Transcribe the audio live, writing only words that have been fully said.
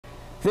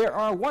There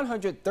are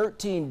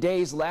 113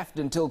 days left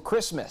until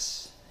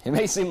Christmas. It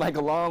may seem like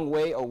a long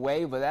way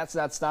away, but that's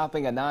not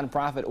stopping a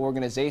nonprofit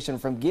organization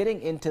from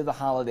getting into the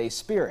holiday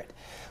spirit.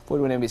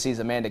 41 NBC's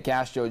Amanda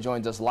Castro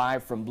joins us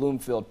live from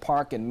Bloomfield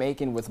Park in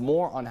Macon with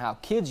more on how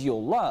Kids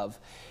You'll Love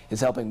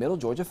is helping Middle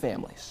Georgia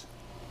families.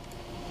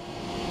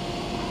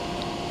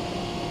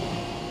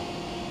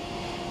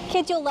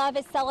 Kids You'll Love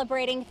is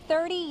celebrating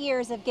 30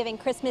 years of giving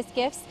Christmas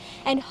gifts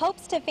and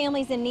hopes to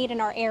families in need in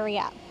our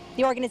area.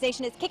 The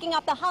organization is kicking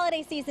off the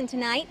holiday season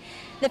tonight.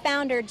 The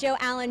founder, Joe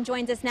Allen,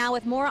 joins us now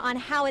with more on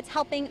how it's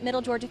helping Middle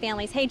Georgia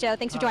families. Hey, Joe,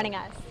 thanks for joining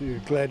us.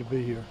 Glad to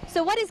be here.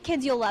 So what is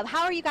Kids You'll Love?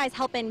 How are you guys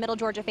helping Middle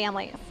Georgia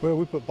families? Well,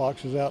 we put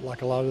boxes out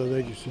like a lot of other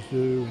agencies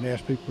do and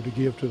ask people to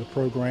give to the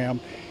program.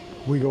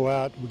 We go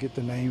out, we get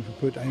the names,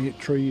 we put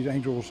trees,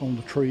 angels on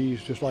the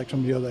trees, just like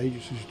some of the other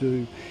agencies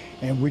do.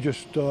 And we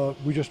just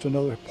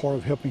another part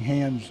of Helping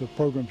Hands, the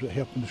programs that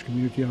help in this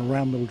community and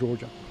around Middle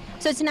Georgia.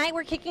 So tonight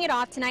we're kicking it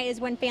off. Tonight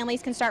is when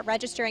families can start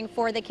registering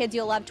for the Kids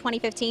You'll Love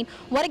 2015.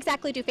 What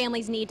exactly do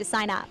families need to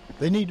sign up?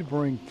 They need to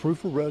bring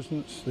proof of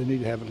residence. They need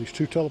to have at least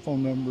 2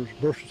 telephone numbers,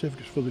 birth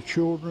certificates for the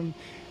children,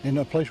 and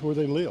a place where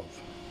they live.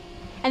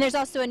 And there's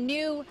also a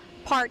new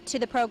part to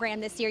the program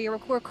this year. You're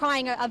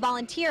requiring a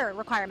volunteer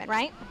requirement,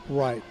 right?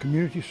 Right,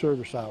 community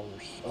service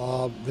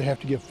hours. They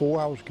have to give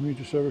 4 hours of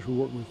community service. We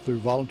work through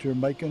Volunteer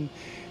Macon,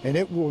 and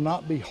it will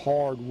not be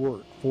hard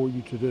work for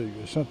you to do.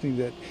 It's something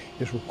that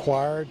is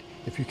required.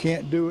 If you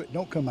can't do it,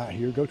 don't come out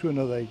here. Go to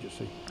another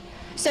agency.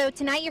 So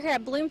tonight you're here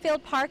at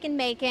Bloomfield Park in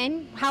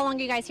Macon. How long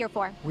are you guys here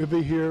for? We'll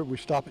be here. We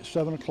stop at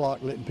 7 o'clock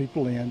letting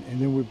people in,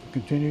 and then we'll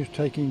continue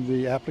taking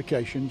the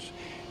applications.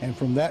 And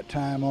from that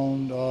time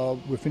on,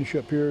 we'll finish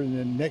up here, and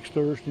then next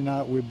Thursday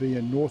night we'll be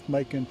in North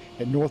Macon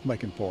at North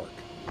Macon Park.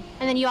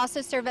 And then you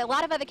also serve a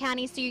lot of other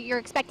counties, so you're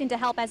expecting to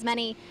help as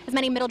many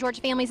Middle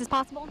Georgia families as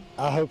possible?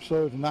 I hope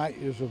so. Tonight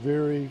is a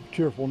very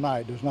cheerful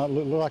night. It does not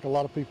look like a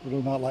lot of people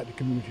do not like the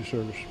community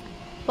service.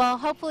 Well,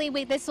 hopefully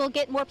this will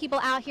get more people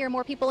out here,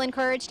 more people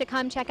encouraged to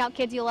come check out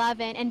Kids You'll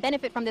Love and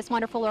benefit from this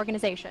wonderful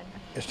organization.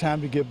 It's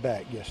time to give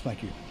back. Yes,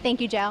 thank you.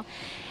 Thank you, Joe.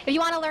 If you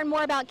want to learn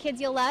more about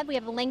Kids You'll Love, we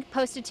have a link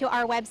posted to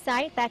our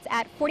website. That's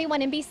at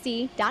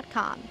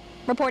 41NBC.com.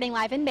 Reporting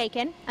live in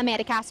Macon,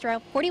 Amanda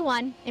Castro,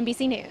 41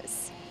 NBC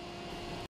News.